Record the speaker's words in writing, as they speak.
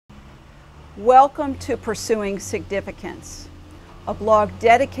Welcome to Pursuing Significance, a blog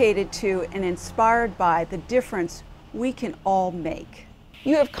dedicated to and inspired by the difference we can all make.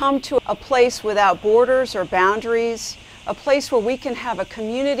 You have come to a place without borders or boundaries, a place where we can have a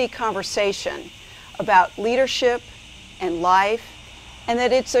community conversation about leadership and life, and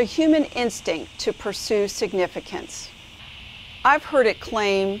that it's a human instinct to pursue significance. I've heard it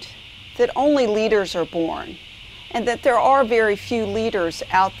claimed that only leaders are born, and that there are very few leaders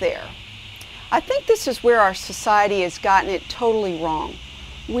out there. I think this is where our society has gotten it totally wrong.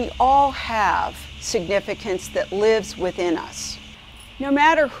 We all have significance that lives within us. No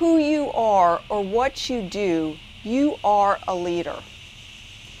matter who you are or what you do, you are a leader.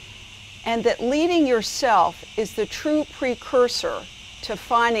 And that leading yourself is the true precursor to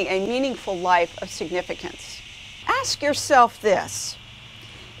finding a meaningful life of significance. Ask yourself this: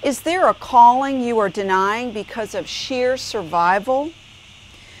 is there a calling you are denying because of sheer survival?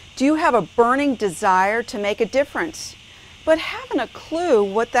 Do you have a burning desire to make a difference, but haven't a clue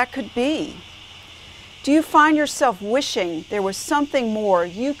what that could be? Do you find yourself wishing there was something more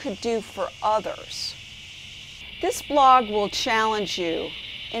you could do for others? This blog will challenge you,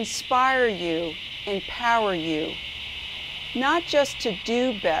 inspire you, empower you, not just to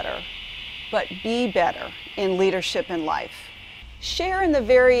do better, but be better in leadership and life. Share in the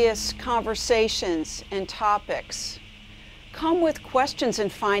various conversations and topics. Come with questions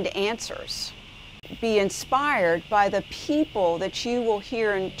and find answers. Be inspired by the people that you will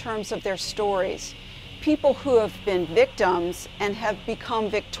hear in terms of their stories. People who have been victims and have become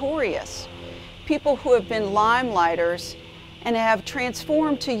victorious. People who have been limelighters and have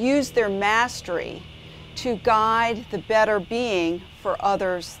transformed to use their mastery to guide the better being for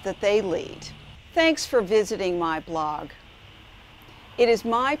others that they lead. Thanks for visiting my blog. It is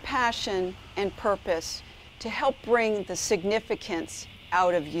my passion and purpose to help bring the significance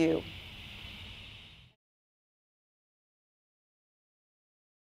out of you.